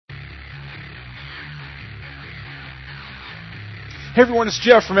Hey everyone, it's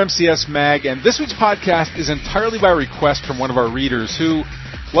Jeff from MCS Mag, and this week's podcast is entirely by request from one of our readers who,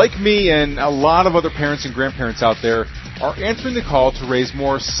 like me and a lot of other parents and grandparents out there, are answering the call to raise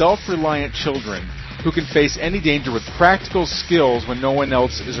more self-reliant children who can face any danger with practical skills when no one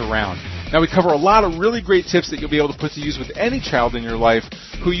else is around. Now, we cover a lot of really great tips that you'll be able to put to use with any child in your life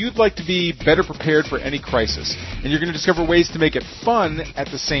who you'd like to be better prepared for any crisis. And you're going to discover ways to make it fun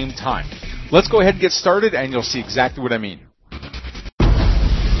at the same time. Let's go ahead and get started, and you'll see exactly what I mean.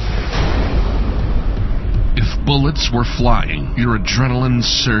 If bullets were flying, your adrenaline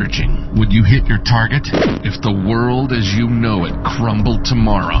surging, would you hit your target? If the world as you know it crumbled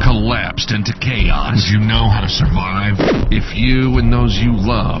tomorrow, collapsed into chaos, would you know how to survive? If you and those you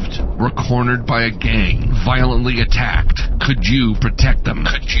loved were cornered by a gang, violently attacked, could you protect them?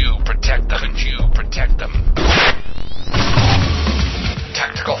 Could you protect them? Could you protect them?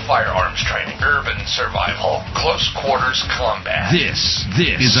 Tactical firearms training, urban survival, close quarters combat. This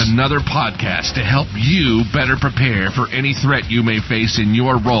is another podcast to help you better prepare for any threat you may face in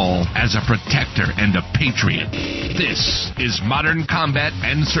your role as a protector and a patriot. This is Modern Combat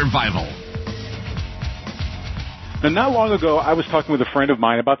and Survival. Now, not long ago, I was talking with a friend of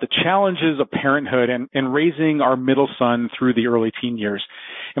mine about the challenges of parenthood and raising our middle son through the early teen years.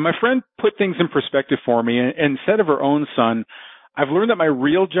 And my friend put things in perspective for me, and instead of her own son, I've learned that my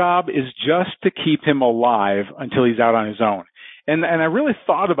real job is just to keep him alive until he's out on his own. And I really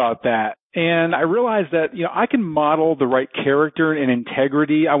thought about that. And I realized that, I can model the right character and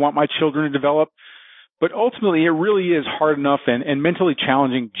integrity I want my children to develop. But ultimately, it really is hard enough and mentally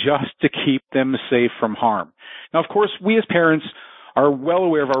challenging just to keep them safe from harm. Now, of course, we as parents are well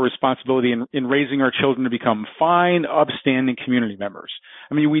aware of our responsibility in raising our children to become fine, upstanding community members.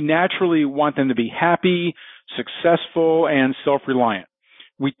 I mean, we naturally want them to be happy, successful, and self-reliant.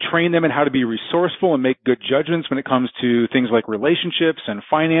 We train them in how to be resourceful and make good judgments when it comes to things like relationships and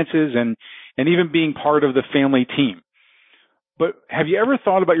finances and even being part of the family team. But have you ever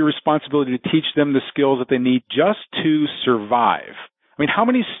thought about your responsibility to teach them the skills that they need just to survive? I mean, how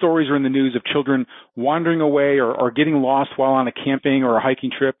many stories are in the news of children wandering away or getting lost while on a camping or a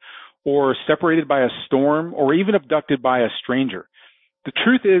hiking trip, or separated by a storm, or even abducted by a stranger? The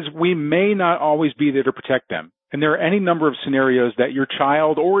truth is, we may not always be there to protect them. And there are any number of scenarios that your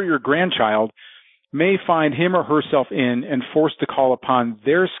child or your grandchild may find him or herself in and forced to call upon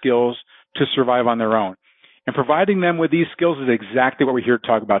their skills to survive on their own. And providing them with these skills is exactly what we're here to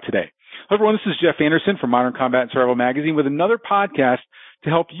talk about today. Hello, everyone. This is Jeff Anderson from Modern Combat and Survival Magazine with another podcast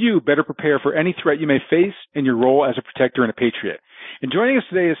to help you better prepare for any threat you may face in your role as a protector and a patriot. And joining us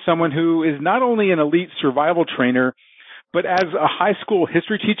today is someone who is not only an elite survival trainer, but as a high school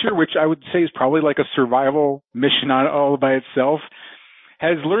history teacher, which I would say is probably like a survival mission all by itself,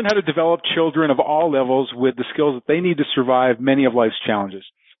 has learned how to develop children of all levels with the skills that they need to survive many of life's challenges.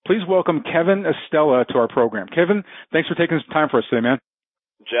 Please welcome Kevin Estella to our program. Kevin, thanks for taking some time for us today, man.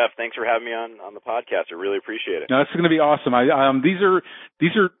 Jeff, thanks for having me on the podcast. I really appreciate it. No, this is going to be awesome. These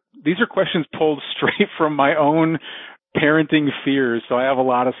are questions pulled straight from my own parenting fears, so I have a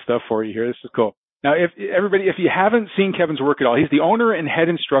lot of stuff for you here. This is cool. Now, if you haven't seen Kevin's work at all, he's the owner and head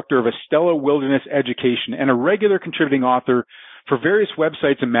instructor of Estella Wilderness Education and a regular contributing author for various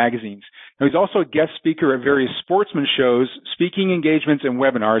websites and magazines. Now, he's also a guest speaker at various sportsman shows, speaking engagements, and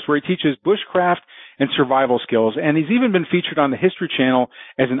webinars where he teaches bushcraft and survival skills, and he's even been featured on the History Channel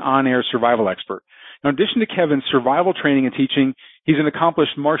as an on-air survival expert. Now, in addition to Kevin's survival training and teaching, he's an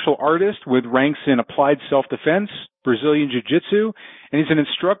accomplished martial artist with ranks in applied self-defense, Brazilian Jiu-Jitsu, and he's an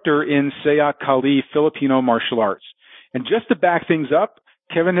instructor in Sayat Kali Filipino martial arts. And just to back things up,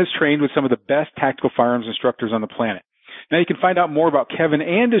 Kevin has trained with some of the best tactical firearms instructors on the planet. Now, you can find out more about Kevin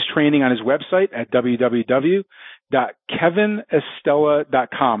and his training on his website at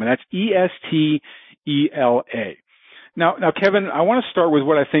www.kevinestella.com, and that's ESTELA. Now, Kevin, I want to start with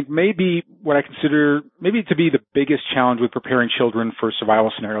what I think what I consider maybe to be the biggest challenge with preparing children for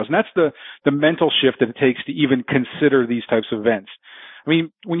survival scenarios, and that's the mental shift that it takes to even consider these types of events. I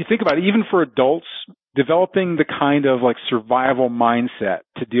mean, when you think about it, even for adults, developing the kind of survival mindset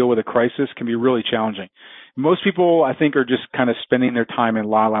to deal with a crisis can be really challenging. Most people, I think, are just kind of spending their time in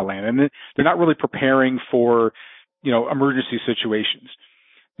la la land, and they're not really preparing for, emergency situations.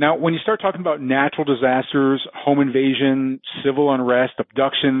 Now, when you start talking about natural disasters, home invasion, civil unrest,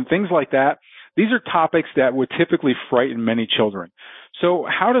 abduction, things like that, these are topics that would typically frighten many children. So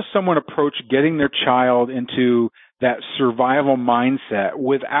how does someone approach getting their child into that survival mindset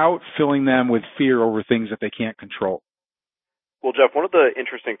without filling them with fear over things that they can't control? Well, Jeff, one of the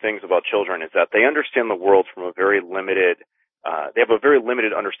interesting things about children is that they understand the world from they have a very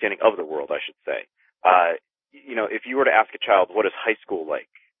limited understanding of the world, I should say. if you were to ask a child, what is high school like?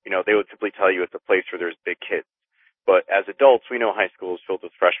 They would simply tell you it's a place where there's big kids. But as adults, we know high school is filled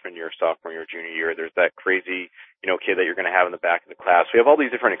with freshman year, sophomore year, junior year. There's that crazy, kid that you're going to have in the back of the class. We have all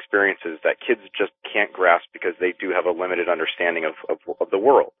these different experiences that kids just can't grasp because they do have a limited understanding of the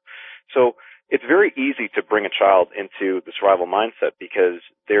world. So it's very easy to bring a child into the survival mindset because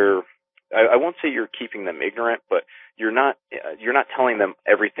I won't say you're keeping them ignorant, but you're not telling them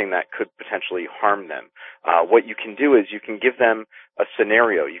everything that could potentially harm them. What you can do is you can give them a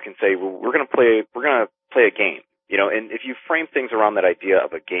scenario. You can say, well, we're going to play a game. And if you frame things around that idea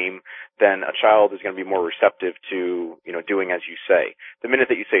of a game, then a child is going to be more receptive to, doing as you say. The minute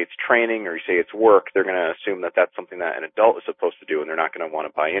that you say it's training or you say it's work, they're going to assume that that's something that an adult is supposed to do, and they're not going to want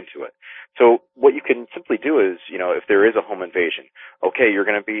to buy into it. So what you can simply do is, if there is a home invasion, okay, you're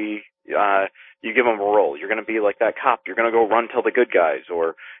going to be, you give them a role. You're going to be like that cop. You're going to go run tell the good guys.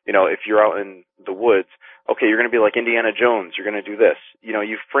 Or, if you're out in the woods, okay, you're going to be like Indiana Jones. You're going to do this.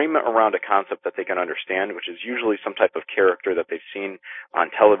 You frame it around a concept that they can understand, which is usually some type of character that they've seen on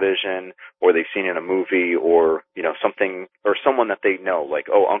television or they've seen in a movie or, something or someone that they know, like,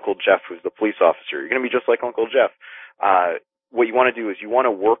 oh, Uncle Jeff, who's the police officer. You're going to be just like Uncle Jeff. What you want to do is you want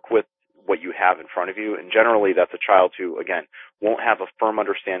to work with what you have in front of you, and generally that's a child who, again, won't have a firm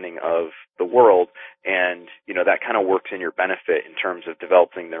understanding of the world, and, that kind of works in your benefit in terms of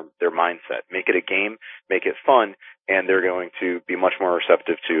developing their mindset. Make it a game, make it fun, and they're going to be much more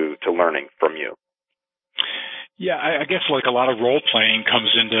receptive to learning from you. Yeah, I guess like a lot of role playing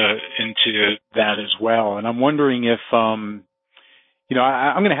comes into that as well, and I'm wondering if I'm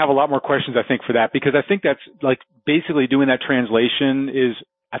going to have a lot more questions, I think, for that, because I think that's like basically doing that translation is,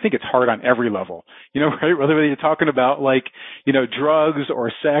 I think it's hard on every level, right? Whether you're talking about like, drugs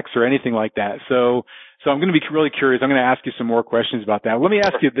or sex or anything like that. So I'm going to be really curious. I'm going to ask you some more questions about that. Let me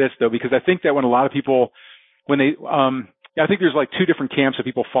ask you this though, because I think that when a lot of people, I think there's like two different camps that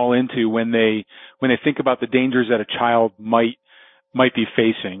people fall into when they think about the dangers that a child might be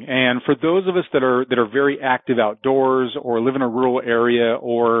facing. And for those of us that are very active outdoors or live in a rural area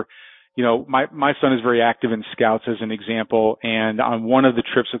or, my son is very active in Scouts as an example. And on one of the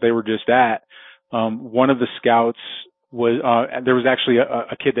trips that they were just at, one of the Scouts was, there was actually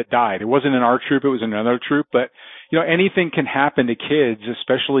a kid that died. It wasn't in our troop. It was in another troop, but anything can happen to kids,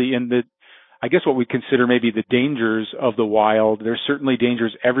 especially in I guess what we consider maybe the dangers of the wild. There's certainly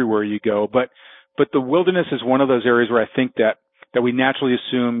dangers everywhere you go, but the wilderness is one of those areas where I think that we naturally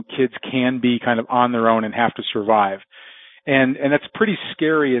assume kids can be kind of on their own and have to survive. And that's pretty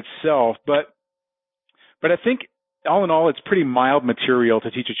scary itself, but I think all in all, it's pretty mild material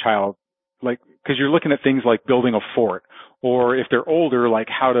to teach a child, like, cause you're looking at things like building a fort, or if they're older, like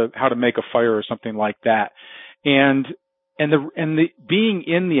how to make a fire or something like that. And the being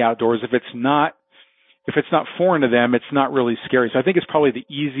in the outdoors, if it's not foreign to them, it's not really scary. So I think it's probably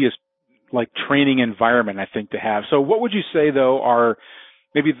the easiest, like, training environment, I think, to have. So what would you say though are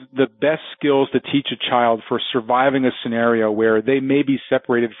maybe the best skills to teach a child for surviving a scenario where they may be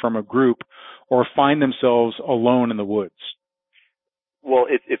separated from a group or find themselves alone in the woods? Well,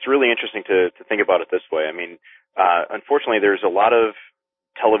 it's really interesting to think about it this way. I mean, unfortunately, there's a lot of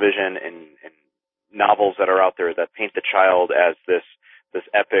television and novels that are out there that paint the child as this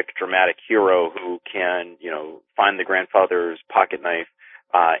epic, dramatic hero who can, find the grandfather's pocket knife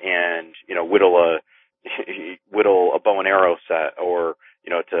and whittle a bow and arrow set, or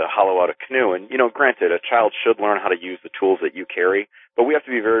to hollow out a canoe. And granted, a child should learn how to use the tools that you carry, but we have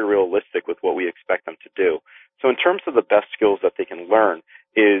to be very realistic with what we expect them to do. So in terms of the best skills that they can learn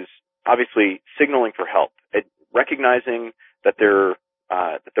is obviously signaling for help, recognizing that they're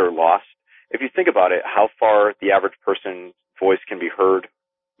lost. If you think about it, how far the average person's voice can be heard,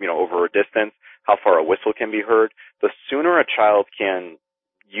 over a distance, how far a whistle can be heard, the sooner a child can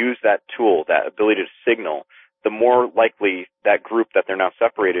use that tool, that ability to signal, the more likely that group that they're now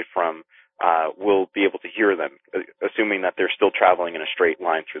separated from will be able to hear them, assuming that they're still traveling in a straight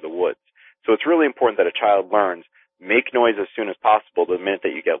line through the woods. So it's really important that a child learns, make noise as soon as possible the minute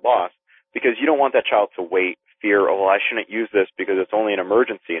that you get lost, because you don't want that child to wait, fear, oh, well, I shouldn't use this because it's only an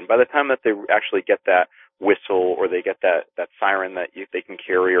emergency. And by the time that they actually get that whistle or they get that siren that they can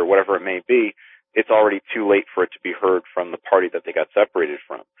carry or whatever it may be, it's already too late for it to be heard from the party that they got separated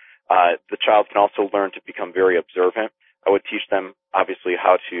from. The child can also learn to become very observant. I would teach them, obviously,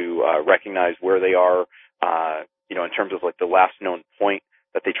 how to recognize where they are, in terms of like the last known point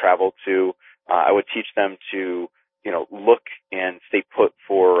that they traveled to. I would teach them to, look and stay put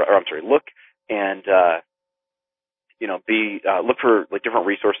look and, look for like different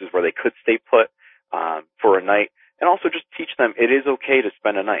resources where they could stay put, for a night. And also just teach them it is okay to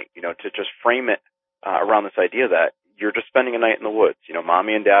spend a night, to just frame it around this idea that you're just spending a night in the woods. You know,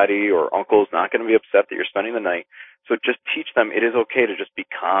 mommy and daddy or uncle is not going to be upset that you're spending the night. So just teach them it is okay to just be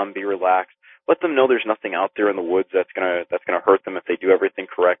calm, be relaxed. Let them know there's nothing out there in the woods that's gonna hurt them if they do everything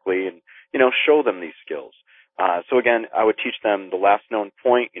correctly, and show them these skills. So again, I would teach them the last known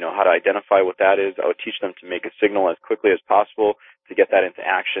point, how to identify what that is. I would teach them to make a signal as quickly as possible to get that into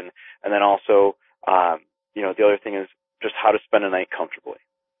action, and then also, the other thing is just how to spend a night comfortably.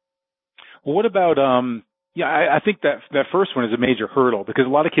 Well, what about I think that first one is a major hurdle because a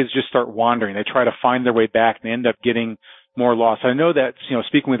lot of kids just start wandering. They try to find their way back and they end up getting more lost. I know that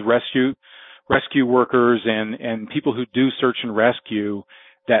speaking with rescue workers and people who do search and rescue,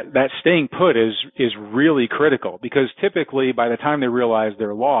 that staying put is really critical because typically by the time they realize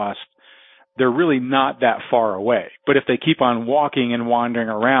they're lost, they're really not that far away. But if they keep on walking and wandering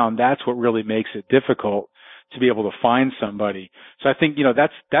around, that's what really makes it difficult to be able to find somebody. So I think,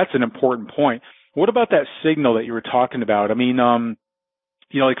 that's an important point. What about that signal that you were talking about? I mean,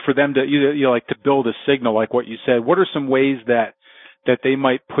 like for them to, like to build a signal, like what you said, what are some ways that they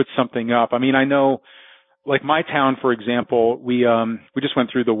might put something up? I mean, I know, like my town, for example, we just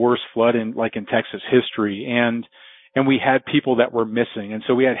went through the worst flood in Texas history and we had people that were missing. And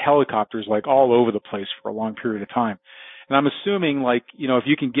so we had helicopters like all over the place for a long period of time. And I'm assuming if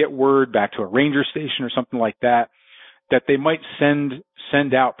you can get word back to a ranger station or something like that they might send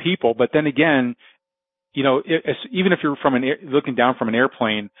out people. But then again, even if you're looking down from an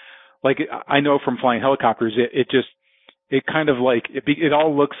airplane, like I know from flying helicopters, it kind of it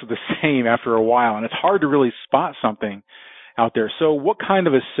all looks the same after a while, and it's hard to really spot something out there. So what kind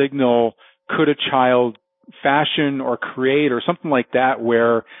of a signal could a child fashion or create or something like that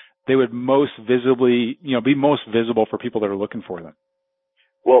where they would most visibly, be most visible for people that are looking for them?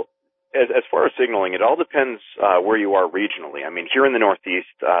 Well, as far as signaling, it all depends where you are regionally. I mean, here in the Northeast,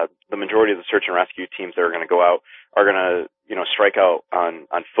 the majority of the search and rescue teams that are going to go out are going to, strike out on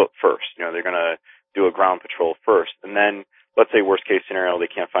foot first. They're going to do a ground patrol first, and then let's say worst case scenario,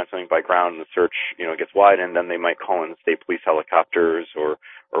 they can't find something by ground and the search, gets widened, then they might call in state police helicopters or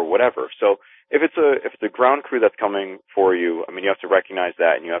whatever. So if it's a ground crew that's coming for you, I mean, you have to recognize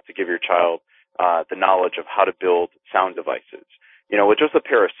that and you have to give your child the knowledge of how to build sound devices. With just a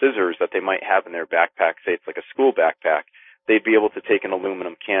pair of scissors that they might have in their backpack, say it's like a school backpack, they'd be able to take an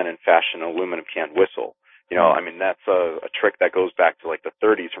aluminum can and fashion an aluminum can whistle. I mean, that's a trick that goes back to like the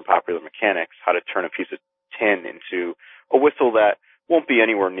 30s from Popular Mechanics, how to turn a piece of tin into a whistle that won't be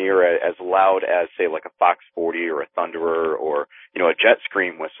anywhere near as loud as, say, like a Fox 40 or a Thunderer or, a jet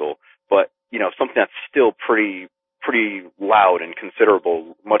scream whistle, but, something that's still pretty loud and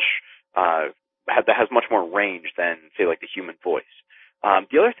considerable, that has much more range than, say, like the human voice.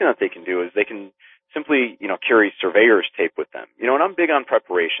 The other thing that they can do is they can simply, carry surveyor's tape with them. And I'm big on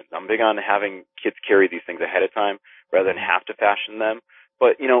preparations. I'm big on having kids carry these things ahead of time rather than have to fashion them.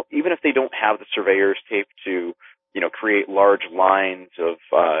 But, even if they don't have the surveyor's tape to, create large lines of,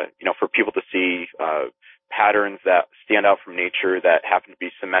 for people to see, patterns that stand out from nature that happen to be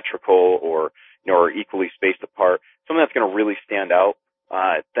symmetrical or, are equally spaced apart, something that's going to really stand out,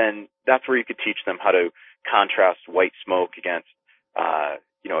 then that's where you could teach them how to contrast white smoke against,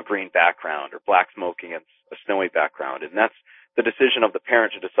 a green background or black smoke against a snowy background. And that's the decision of the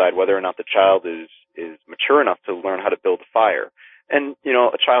parent to decide whether or not the child is mature enough to learn how to build a fire. And,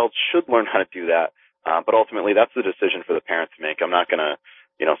 a child should learn how to do that. But ultimately that's the decision for the parent to make. I'm not going to,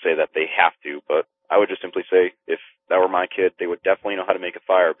 say that they have to, but I would just simply say if that were my kid, they would definitely know how to make a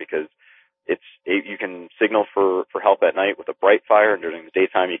fire because you can signal for help at night with a bright fire, and during the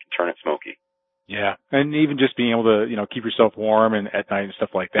daytime you can turn it smoky. Yeah, and even just being able to, keep yourself warm and at night and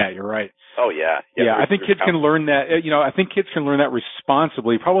stuff like that. You're right. Oh yeah. Yeah, I think kids can learn that. I think kids can learn that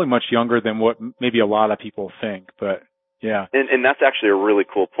responsibly, probably much younger than what maybe a lot of people think. But yeah, and that's actually a really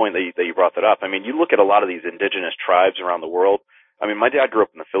cool point that you brought that up. I mean, you look at a lot of these indigenous tribes around the world. I mean, my dad grew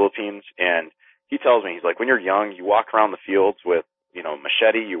up in the Philippines, and he tells me, he's like, when you're young, you walk around the fields with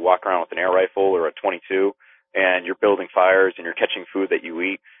machete, you walk around with an air rifle or a .22, and you're building fires and you're catching food that you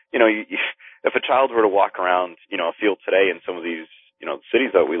eat. If a child were to walk around, a field today in some of these, cities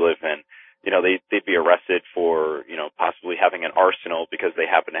that we live in, they'd be arrested for, possibly having an arsenal because they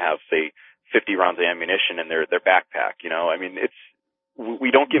happen to have, say, 50 rounds of ammunition in their backpack. I mean, we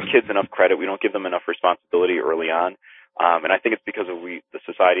don't give kids enough credit. We don't give them enough responsibility early on. And I think it's because of the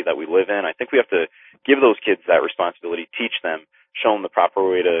society that we live in. I think we have to give those kids that responsibility, teach them, show them the proper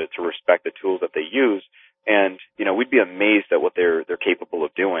way to respect the tools that they use. And, we'd be amazed at what they're capable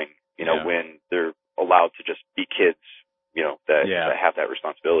of doing, when they're allowed to just be kids, that have that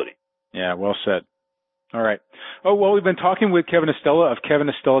responsibility. Yeah, well said. All right. Oh, well, we've been talking with Kevin Estella of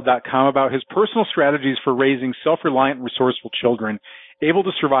kevinestella.com about his personal strategies for raising self-reliant and resourceful children able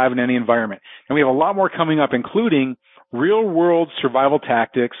to survive in any environment. And we have a lot more coming up, including real-world survival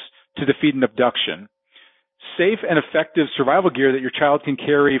tactics to defeat an abduction, safe and effective survival gear that your child can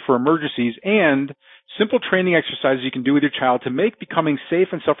carry for emergencies, and simple training exercises you can do with your child to make becoming safe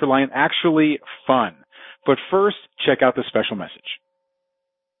and self-reliant actually fun. But first, check out this special message.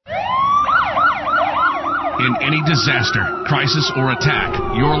 In any disaster, crisis, or attack,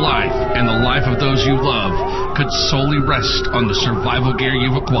 your life and the life of those you love could solely rest on the survival gear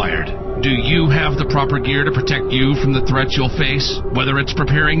you've acquired. Do you have the proper gear to protect you from the threats you'll face? Whether it's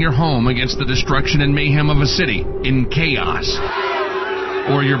preparing your home against the destruction and mayhem of a city in chaos,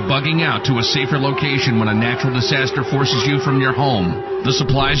 or you're bugging out to a safer location when a natural disaster forces you from your home, the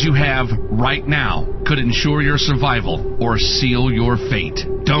supplies you have right now could ensure your survival or seal your fate.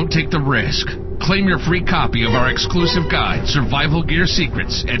 Don't take the risk. Claim your free copy of our exclusive guide, Survival Gear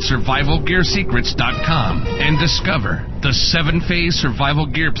Secrets, at survivalgearsecrets.com and discover the 7-phase survival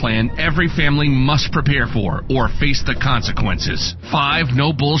gear plan every family must prepare for or face the consequences. 5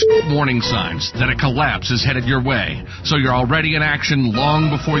 no bullshit warning signs that a collapse is headed your way, so you're already in action long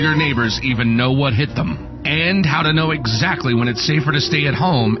before your neighbors even know what hit them. And how to know exactly when it's safer to stay at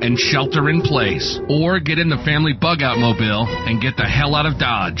home and shelter in place, or get in the family bug-out mobile and get the hell out of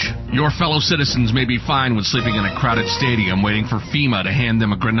Dodge. Your fellow citizens may be fine with sleeping in a crowded stadium waiting for FEMA to hand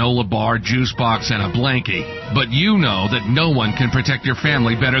them a granola bar, juice box, and a blankie. But you know that no one can protect your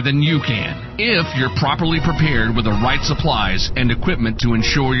family better than you can, if you're properly prepared with the right supplies and equipment to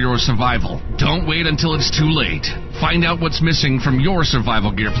ensure your survival. Don't wait until it's too late. Find out what's missing from your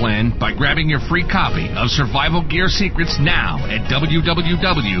survival gear plan by grabbing your free copy of Survival Gear Secrets now at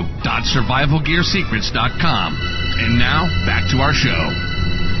www.survivalgearsecrets.com. And now, back to our show.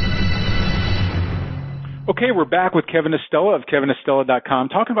 Okay, we're back with Kevin Estella of kevinestella.com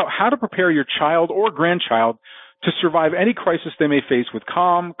talking about how to prepare your child or grandchild to survive any crisis they may face with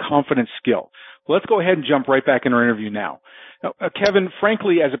calm, confident skill. Let's go ahead and jump right back in our interview now. Now, Kevin,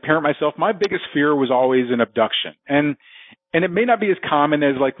 frankly, as a parent myself, my biggest fear was always an abduction. And it may not be as common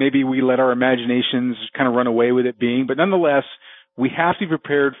as like maybe we let our imaginations kind of run away with it being, but nonetheless, we have to be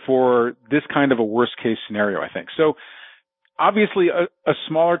prepared for this kind of a worst case scenario, I think. So obviously a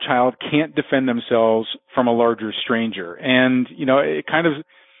smaller child can't defend themselves from a larger stranger. And, you know, it kind of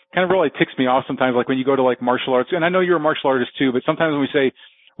really ticks me off sometimes, like when you go to like martial arts, and I know you're a martial artist too, but sometimes when we say,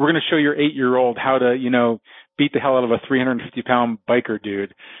 we're going to show your 8-year-old how to, you know, beat the hell out of a 350-pound biker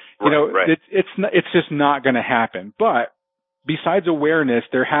dude. You know, right. It's just not going to happen. But besides awareness,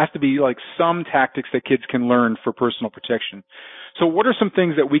 there has to be like some tactics that kids can learn for personal protection. So what are some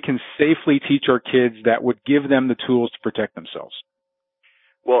things that we can safely teach our kids that would give them the tools to protect themselves?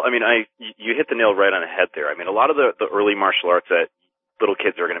 Well, I mean, you hit the nail right on the head there. I mean, a lot of the early martial arts that little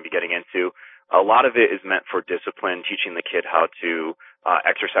kids are going to be getting into, a lot of it is meant for discipline, teaching the kid how to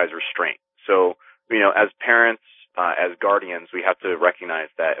exercise restraint. So, you know, as parents, as guardians, we have to recognize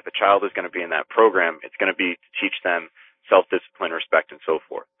that if a child is going to be in that program, it's going to be to teach them self-discipline, respect, and so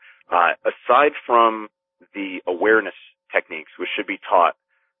forth. Aside from the awareness techniques, which should be taught,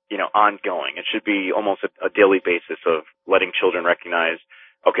 you know, ongoing, it should be almost a daily basis of letting children recognize,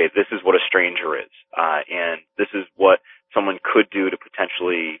 okay, this is what a stranger is, and this is what someone could do to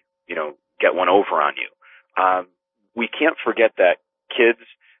potentially, you know, get one over on you. We can't forget that kids,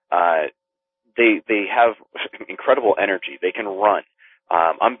 they have incredible energy. They can run.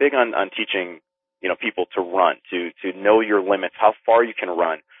 I'm big on teaching, you know, people to run, to know your limits, how far you can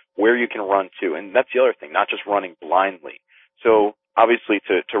run, where you can run to. And that's the other thing, not just running blindly. So obviously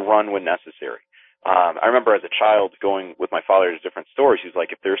to run when necessary. I remember as a child going with my father to different stores. He's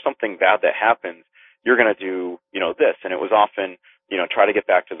like, if there's something bad that happens, you're going to do, you know, this. And it was often, you know, try to get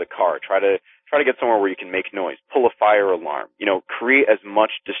back to the car, try to get somewhere where you can make noise, pull a fire alarm, you know, create as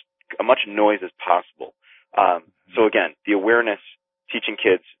much noise as possible. So again, the awareness, teaching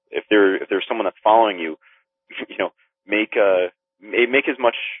kids, if there's someone that's following you, you know, make as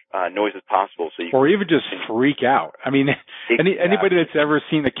much noise as possible, so you or even just freak out. I mean, anybody that's ever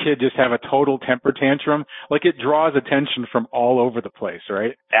seen a kid just have a total temper tantrum, like it draws attention from all over the place,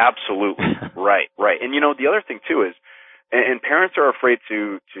 right? Absolutely. right. And you know, the other thing too is, and parents are afraid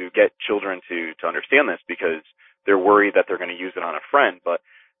to get children to understand this because they're worried that they're going to use it on a friend. But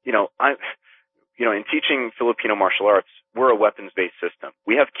you know, in teaching Filipino martial arts, we're a weapons-based system.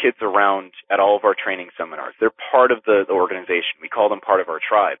 We have kids around at all of our training seminars. They're part of the organization. We call them part of our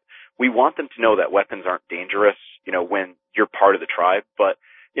tribe. We want them to know that weapons aren't dangerous, you know, when you're part of the tribe. But,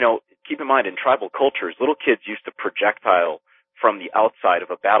 you know, keep in mind, in tribal cultures, little kids used to projectile from the outside of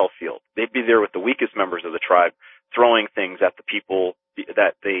a battlefield. They'd be there with the weakest members of the tribe, throwing things at the people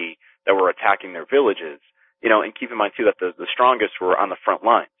that were attacking their villages. And keep in mind too that the strongest were on the front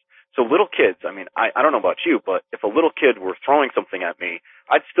lines. So little kids, I mean, I don't know about you, but if a little kid were throwing something at me,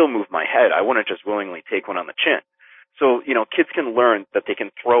 I'd still move my head. I wouldn't just willingly take one on the chin. So, kids can learn that they can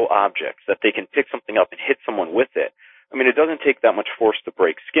throw objects, that they can pick something up and hit someone with it. I mean, it doesn't take that much force to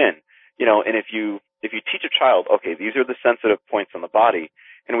break skin, and if you teach a child, okay, these are the sensitive points on the body,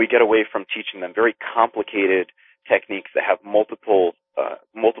 and we get away from teaching them very complicated techniques that have multiple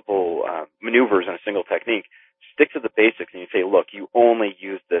maneuvers in a single technique, stick to the basics and you say, look, you only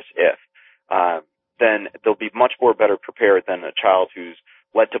use this if, then they'll be much more better prepared than a child who's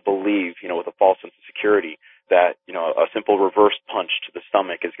led to believe, with a false sense of security that, a simple reverse punch to the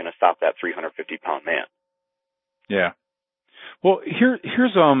stomach is going to stop that 350-pound man. Yeah. Well, here's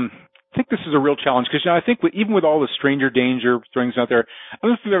I think this is a real challenge because I think even with all the stranger danger things out there, I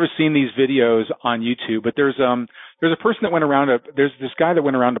don't know if you've ever seen these videos on YouTube, but there's a person that went around there's this guy that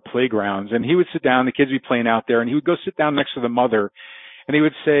went around to playgrounds and he would sit down, the kids would be playing out there, and he would go sit down next to the mother, and he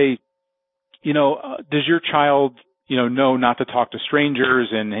would say, does your child know not to talk to strangers,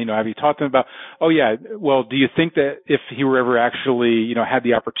 and have you taught them about? Oh yeah, well, do you think that if he were ever actually had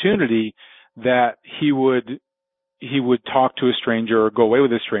the opportunity that he would talk to a stranger or go away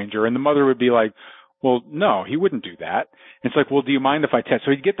with a stranger? And the mother would be like, well, no, he wouldn't do that. And it's like, well, do you mind if I test?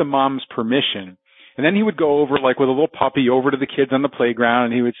 So he'd get the mom's permission. And then he would go over like with a little puppy over to the kids on the playground,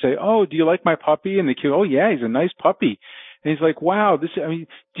 and he would say, oh, do you like my puppy? And the kid, oh yeah, he's a nice puppy. And he's like, wow, do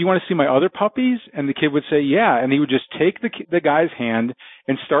you want to see my other puppies? And the kid would say, yeah. And he would just take the guy's hand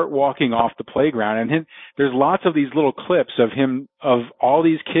and start walking off the playground. And there's lots of these little clips of all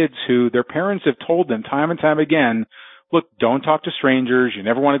these kids who their parents have told them time and time again, look, don't talk to strangers. You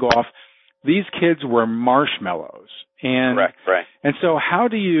never want to go off. These kids were marshmallows. And, right. And so how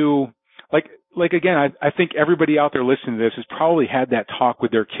do you, like again, I think everybody out there listening to this has probably had that talk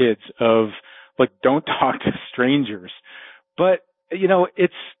with their kids of like, don't talk to strangers. But,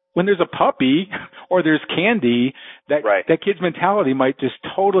 it's when there's a puppy or there's candy, that kid's mentality might just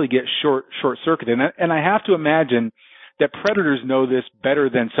totally get short-circuited. And I have to imagine that predators know this better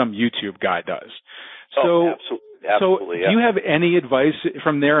than some YouTube guy does. Absolutely, do you have any advice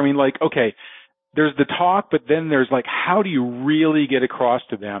from there? I mean, like, okay, there's the talk, but then there's like, how do you really get across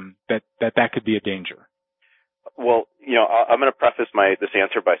to them that could be a danger? Well, I'm going to preface this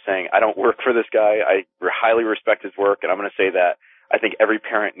answer by saying I don't work for this guy. I highly respect his work, and I'm going to say that I think every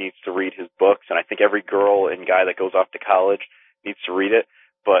parent needs to read his books, and I think every girl and guy that goes off to college needs to read it.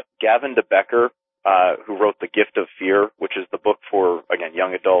 But Gavin de Becker, who wrote The Gift of Fear, which is the book for, again,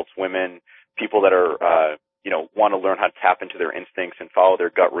 young adults, women, people that are, want to learn how to tap into their instincts and follow their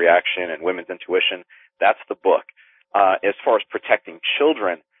gut reaction and women's intuition, that's the book. As far as protecting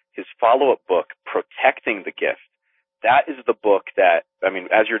children, his follow-up book, Protecting the Gift, that is the book that,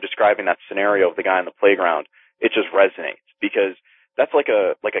 as you're describing that scenario of the guy on the playground, it just resonates because that's like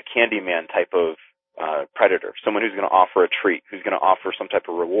a Candyman type of predator, someone who's going to offer a treat, who's going to offer some type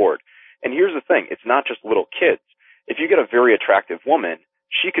of reward. And here's the thing, it's not just little kids. If you get a very attractive woman,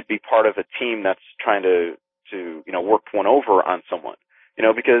 she could be part of a team that's trying to work one over on someone.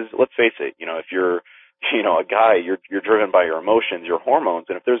 Because let's face it, if you're a guy, you're driven by your emotions, your hormones,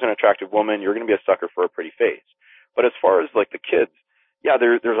 and if there's an attractive woman, you're going to be a sucker for a pretty face. But as far as like the kids, yeah,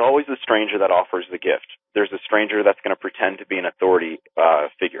 there's always the stranger that offers the gift. There's a stranger that's going to pretend to be an authority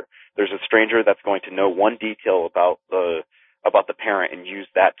figure. There's a stranger that's going to know one detail about the parent and use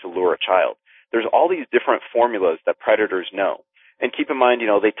that to lure a child. There's all these different formulas that predators know. And keep in mind,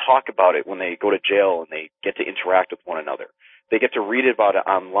 they talk about it when they go to jail and they get to interact with one another. They get to read about it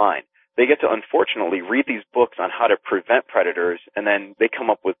online. They get to, unfortunately, read these books on how to prevent predators, and then they come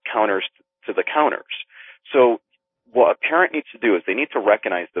up with counters to the counters. So what a parent needs to do is they need to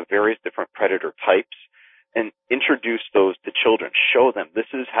recognize the various different predator types and introduce those to children. Show them this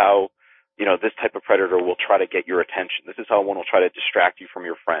is how, this type of predator will try to get your attention. This is how one will try to distract you from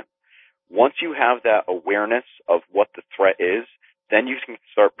your friend. Once you have that awareness of what the threat is, then you can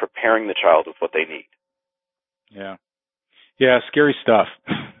start preparing the child with what they need. Yeah. Yeah, scary stuff.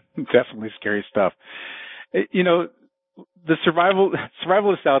 Definitely scary stuff. The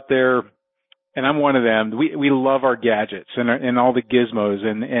survivalists out there, and I'm one of them, we love our gadgets and all the gizmos,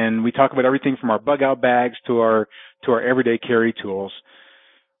 and we talk about everything from our bug out bags to our everyday carry tools.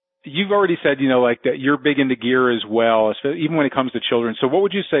 You've already said, like that you're big into gear as well, even when it comes to children. So what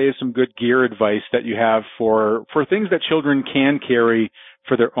would you say is some good gear advice that you have for things that children can carry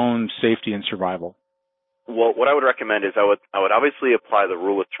for their own safety and survival? Well, what I would recommend is I would obviously apply the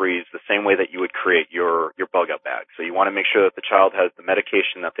rule of threes the same way that you would create your bug out bag. So you want to make sure that the child has the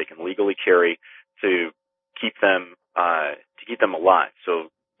medication that they can legally carry to keep them alive. So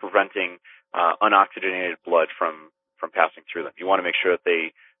preventing unoxygenated blood from passing through them. You want to make sure that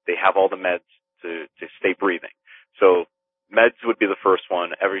they have all the meds to stay breathing. So meds would be the first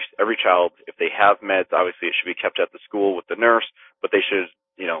one. Every child, if they have meds, obviously it should be kept at the school with the nurse, but they should,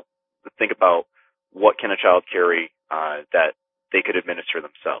 think about what can a child carry that they could administer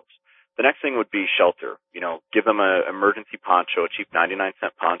themselves. The next thing would be shelter. Give them an emergency poncho, a cheap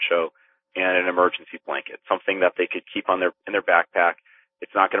 99-cent poncho, and an emergency blanket, something that they could keep in their backpack.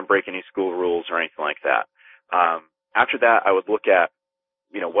 It's not going to break any school rules or anything like that. After that, I would look at,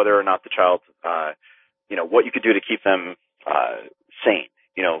 whether or not the child, what you could do to keep them sane.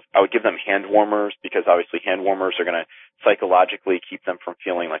 I would give them hand warmers, because obviously hand warmers are going to psychologically keep them from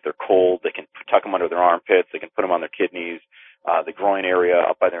feeling like they're cold. They can tuck them under their armpits. They can put them on their kidneys, the groin area,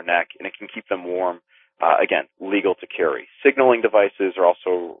 up by their neck, and it can keep them warm. Again, legal to carry. Signaling devices are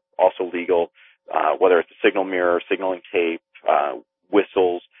also legal, whether it's a signal mirror, signaling tape,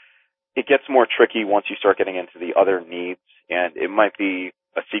 whistles. It gets more tricky once you start getting into the other needs, and it might be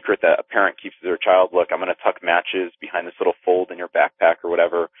a secret that a parent keeps to their child. Look, I'm going to tuck matches behind this little fold in your backpack or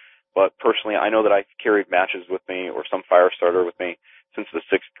whatever. But personally, I know that I've carried matches with me or some fire starter with me since the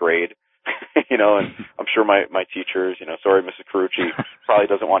 6th grade. And I'm sure my teachers, sorry, Mrs. Carucci, probably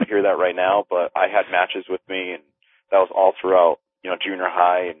doesn't want to hear that right now, but I had matches with me, and that was all throughout, junior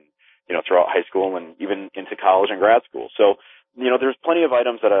high and, throughout high school and even into college and grad school. So, there's plenty of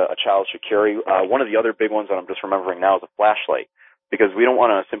items that a child should carry. One of the other big ones that I'm just remembering now is a flashlight, because we don't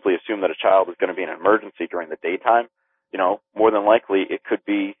want to simply assume that a child is going to be in an emergency during the daytime. More than likely it could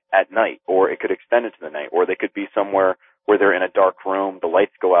be at night, or it could extend into the night, or they could be somewhere where they're in a dark room, the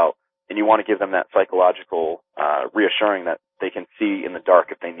lights go out, and you want to give them that psychological reassuring that they can see in the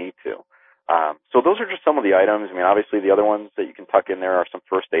dark if they need to. So those are just some of the items. I mean, obviously the other ones that you can tuck in there are some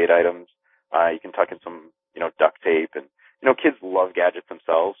first aid items. You can tuck in some, duct tape, and, kids love gadgets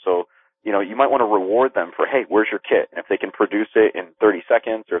themselves. So, you might want to reward them for, hey, where's your kit? And if they can produce it in 30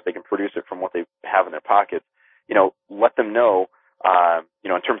 seconds, or if they can produce it from what they have in their pockets, let them know,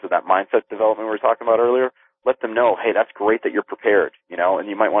 in terms of that mindset development we were talking about earlier, let them know, hey, that's great that you're prepared, and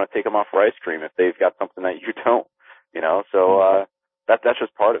you might want to take them out for ice cream if they've got something that you don't, so, that's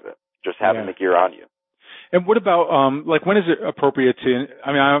just part of it, just having the gear on you. And what about, when is it appropriate to,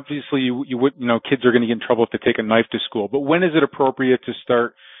 obviously you would, kids are going to get in trouble if they take a knife to school, but when is it appropriate to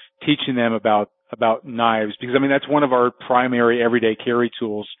start teaching them about knives? Because, that's one of our primary everyday carry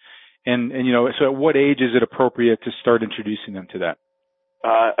tools. And so at what age is it appropriate to start introducing them to that?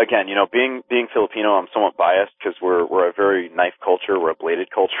 Again, being Filipino, I'm somewhat biased because we're a very knife culture. We're a bladed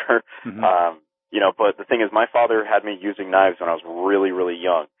culture. Mm-hmm. But the thing is, my father had me using knives when I was really, really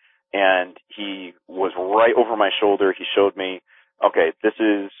young. And he was right over my shoulder. He showed me, okay, this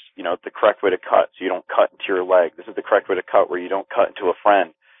is, the correct way to cut, so you don't cut into your leg. This is the correct way to cut where you don't cut into a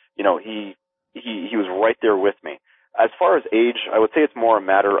friend. He was right there with me. As far as age, I would say it's more a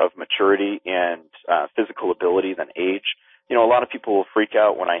matter of maturity and physical ability than age. A lot of people will freak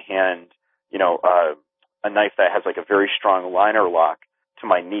out when I hand, a knife that has like a very strong liner lock to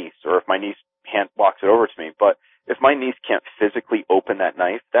my niece, or if my niece hand walks it over to me. But if my niece can't physically open that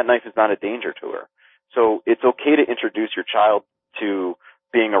knife is not a danger to her. So it's okay to introduce your child to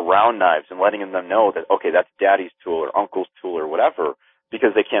being around knives and letting them know that, okay, that's daddy's tool or uncle's tool or whatever,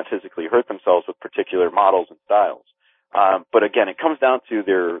 because they can't physically hurt themselves with particular models and styles. But again, it comes down to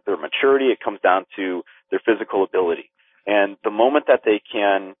their maturity. It comes down to their physical ability. And the moment that they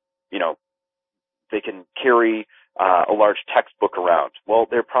can, they can carry a large textbook around, well,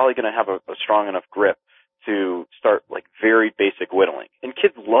 they're probably going to have a strong enough grip to start like very basic whittling. And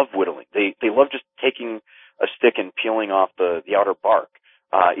kids love whittling. They love just taking a stick and peeling off the outer bark.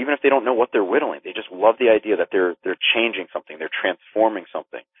 Even if they don't know what they're whittling, they just love the idea that they're changing something, they're transforming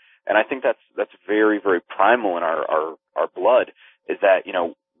something. And I think that's very, very primal in our blood, is that,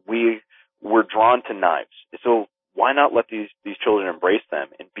 we're drawn to knives. So why not let these children embrace them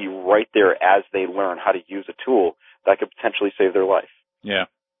and be right there as they learn how to use a tool that could potentially save their life? Yeah,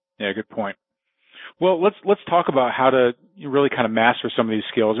 good point. Well, let's talk about how to really kind of master some of these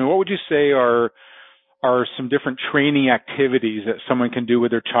skills. What would you say are some different training activities that someone can do with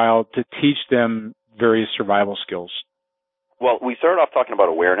their child to teach them various survival skills? Well, we started off talking about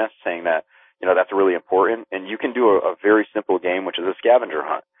awareness, saying that, that's really important. And you can do a very simple game, which is a scavenger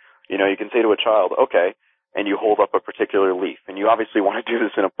hunt. You can say to a child, okay, and you hold up a particular leaf. And you obviously want to do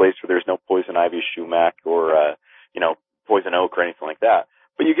this in a place where there's no poison ivy, sumac, or, poison oak or anything like that.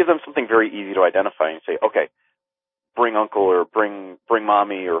 but you give them something very easy to identify and say, okay, bring uncle or bring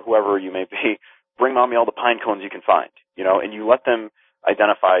mommy or whoever you may be, bring mommy all the pine cones you can find, and you let them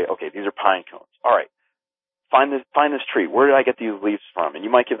identify, okay, these are pine cones. All right, find this tree. Where did I get these leaves from? And you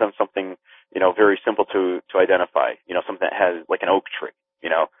might give them something, very simple to identify, something that has like an oak tree,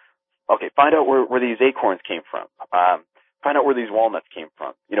 Okay, find out where these acorns came from. Find out where these walnuts came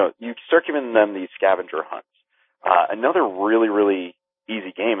from. You start giving them these scavenger hunts. Another really, really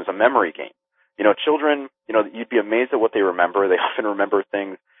easy game is a memory game. Children, you'd be amazed at what they remember. They often remember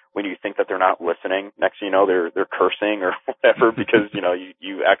things when you think that they're not listening. Next thing you know, they're cursing or whatever because,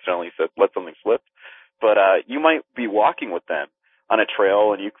 you accidentally let something slip. But you might be walking with them on a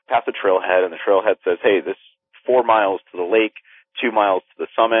trail and you pass a trailhead and the trailhead says, hey, this 4 miles to the lake, 2 miles to the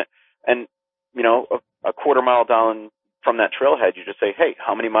summit. And, a quarter mile down from that trailhead, you just say, hey,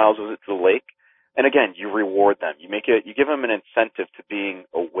 how many miles was it to the lake? And again, you reward them. You give them an incentive to being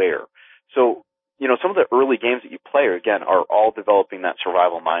aware. So, some of the early games that you play are all developing that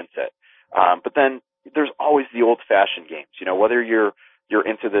survival mindset. But then there's always the old-fashioned games. Whether you're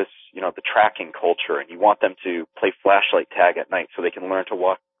into this, the tracking culture, and you want them to play flashlight tag at night so they can learn to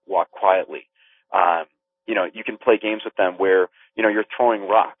walk quietly. You can play games with them where you're throwing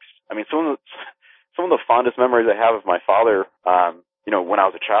rocks. I mean, some of the fondest memories I have of my father, when I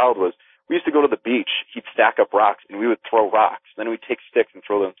was a child was we used to go to the beach. He'd stack up rocks and we would throw rocks. Then we'd take sticks and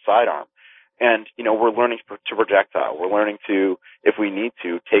throw them sidearm. And, we're learning to projectile. We're learning to, if we need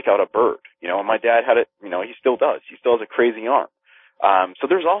to, take out a bird. And my dad had it, he still does. He still has a crazy arm. So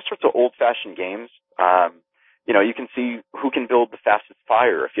there's all sorts of old-fashioned games. You can see who can build the fastest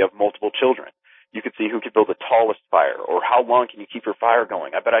fire if you have multiple children. You could see who could build the tallest fire, or how long can you keep your fire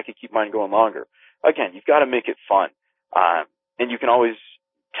going. I bet I could keep mine going longer. Again, you've got to make it fun. And you can always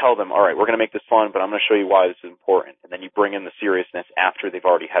tell them, all right, we're going to make this fun, but I'm going to show you why this is important. And then you bring in the seriousness after they've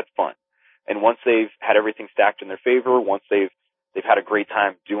already had fun. And once they've had everything stacked in their favor, once they've had a great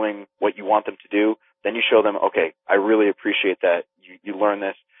time doing what you want them to do, then you show them, okay, I really appreciate that you learn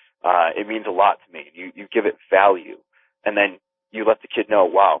this. It means a lot to me. You give it value. And then you let the kid know,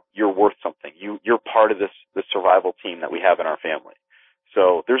 wow, you're worth something. You're part of this survival team that we have in our family.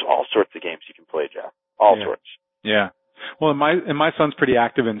 So there's all sorts of games you can play, Jeff. All sorts. Yeah. Well, my son's pretty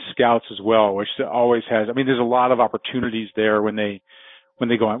active in Scouts as well, which always has. I mean, there's a lot of opportunities there when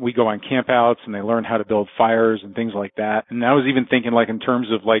we go on campouts and they learn how to build fires and things like that. And I was even thinking, like, in terms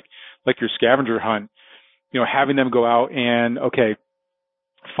of like your scavenger hunt, having them go out and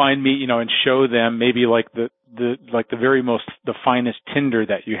find meat, and show them maybe like the finest tinder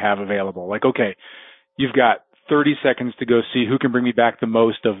that you have available. Like, okay, you've got 30 seconds to go see who can bring me back the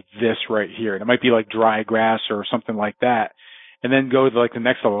most of this right here. And it might be like dry grass or something like that. And then go to like the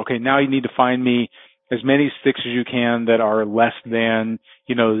next level. Okay, now you need to find me as many sticks as you can that are less than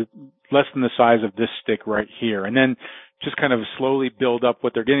the size of this stick right here. And then just kind of slowly build up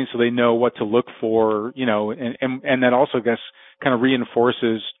what they're getting so they know what to look for, and that also, I guess, kind of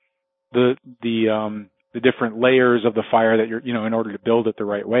reinforces the different layers of the fire that you're, in order to build it the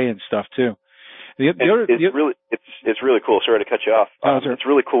right way and stuff too. It's really cool. Sorry to cut you off. It's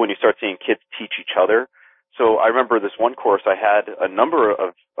really cool when you start seeing kids teach each other. So I remember this one course I had a number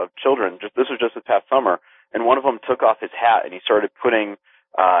of children. This was just this past summer, and one of them took off his hat and he started putting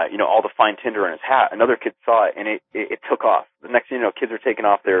all the fine tinder in his hat. Another kid saw it and it took off. The next thing you know, kids are taking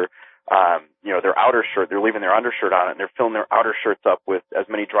off their outer shirt. They're leaving their undershirt on it and they're filling their outer shirts up with as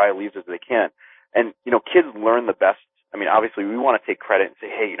many dry leaves as they can. And, kids learn the best. I mean, obviously we want to take credit and say,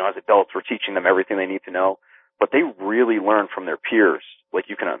 hey, as adults, we're teaching them everything they need to know, but they really learn from their peers, like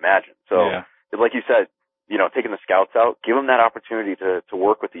you can imagine. So, like you said, taking the Scouts out, give them that opportunity to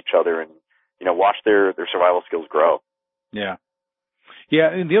work with each other and, watch their survival skills grow. Yeah. Yeah.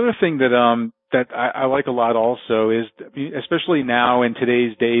 And the other thing that I like a lot also is, especially now in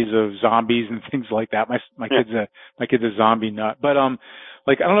today's days of zombies and things like that, my kid's a zombie nut, but,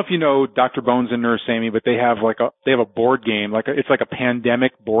 I don't know if you know Dr. Bones and Nurse Amy, but they have a board game, it's like a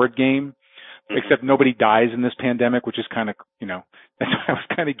pandemic board game, except nobody dies in this pandemic, which is kind of, that's why I was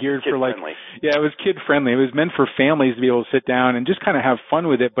kind of geared kid for friendly. Yeah, it was kid friendly. It was meant for families to be able to sit down and just kind of have fun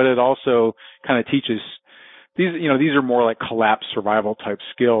with it, but it also kind of teaches these are more like collapse survival type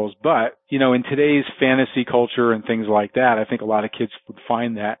skills. But, in today's fantasy culture and things like that, I think a lot of kids would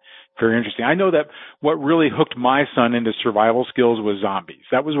find that very interesting. I know that what really hooked my son into survival skills was zombies.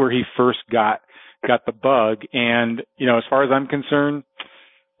 That was where he first got the bug. And, as far as I'm concerned,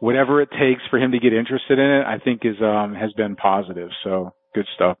 whatever it takes for him to get interested in it, I think has been positive. So good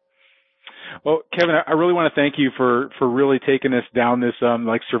stuff. Well, Kevin, I really want to thank you for really taking us down this,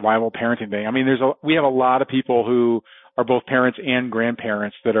 survival parenting thing. I mean, we have a lot of people who are both parents and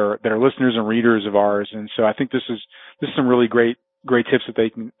grandparents that are listeners and readers of ours. And so I think this is some really great tips that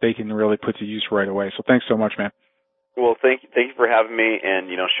they can really put to use right away. So thanks so much, man. Well, thank you for having me. And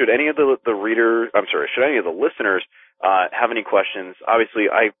should any of the listeners have any questions, obviously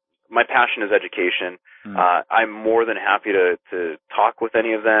my passion is education. I'm more than happy to talk with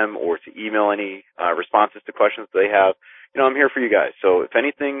any of them or to email any responses to questions that they have. I'm here for you guys. So if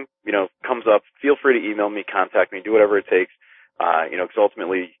anything, comes up, feel free to email me, contact me, do whatever it takes. Because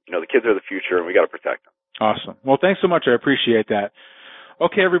ultimately, the kids are the future and we got to protect them. Awesome. Well, thanks so much. I appreciate that.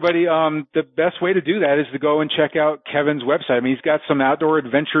 Okay, everybody, the best way to do that is to go and check out Kevin's website. I mean, he's got some outdoor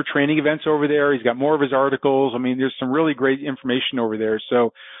adventure training events over there. He's got more of his articles. I mean, there's some really great information over there.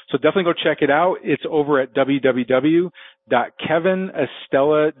 So definitely go check it out. It's over at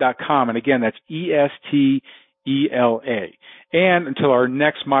www.kevinestela.com. And again, that's ESTELA. And until our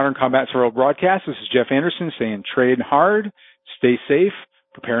next Modern Combat Survival broadcast, this is Jeff Anderson saying trade hard, stay safe,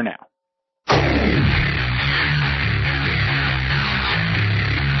 prepare now.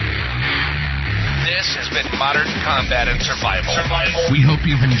 This has been Modern Combat and Survival. We hope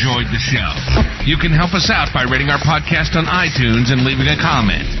you've enjoyed the show. You can help us out by rating our podcast on iTunes and leaving a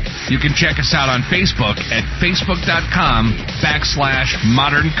comment. You can check us out on Facebook at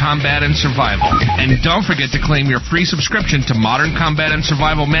facebook.com/Modern Combat and Survival. And don't forget to claim your free subscription to Modern Combat and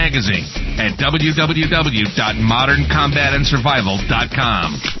Survival magazine at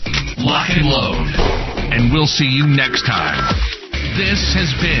www.moderncombatandsurvival.com. Lock and load. And we'll see you next time. This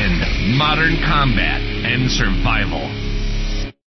has been Modern Combat and Survival.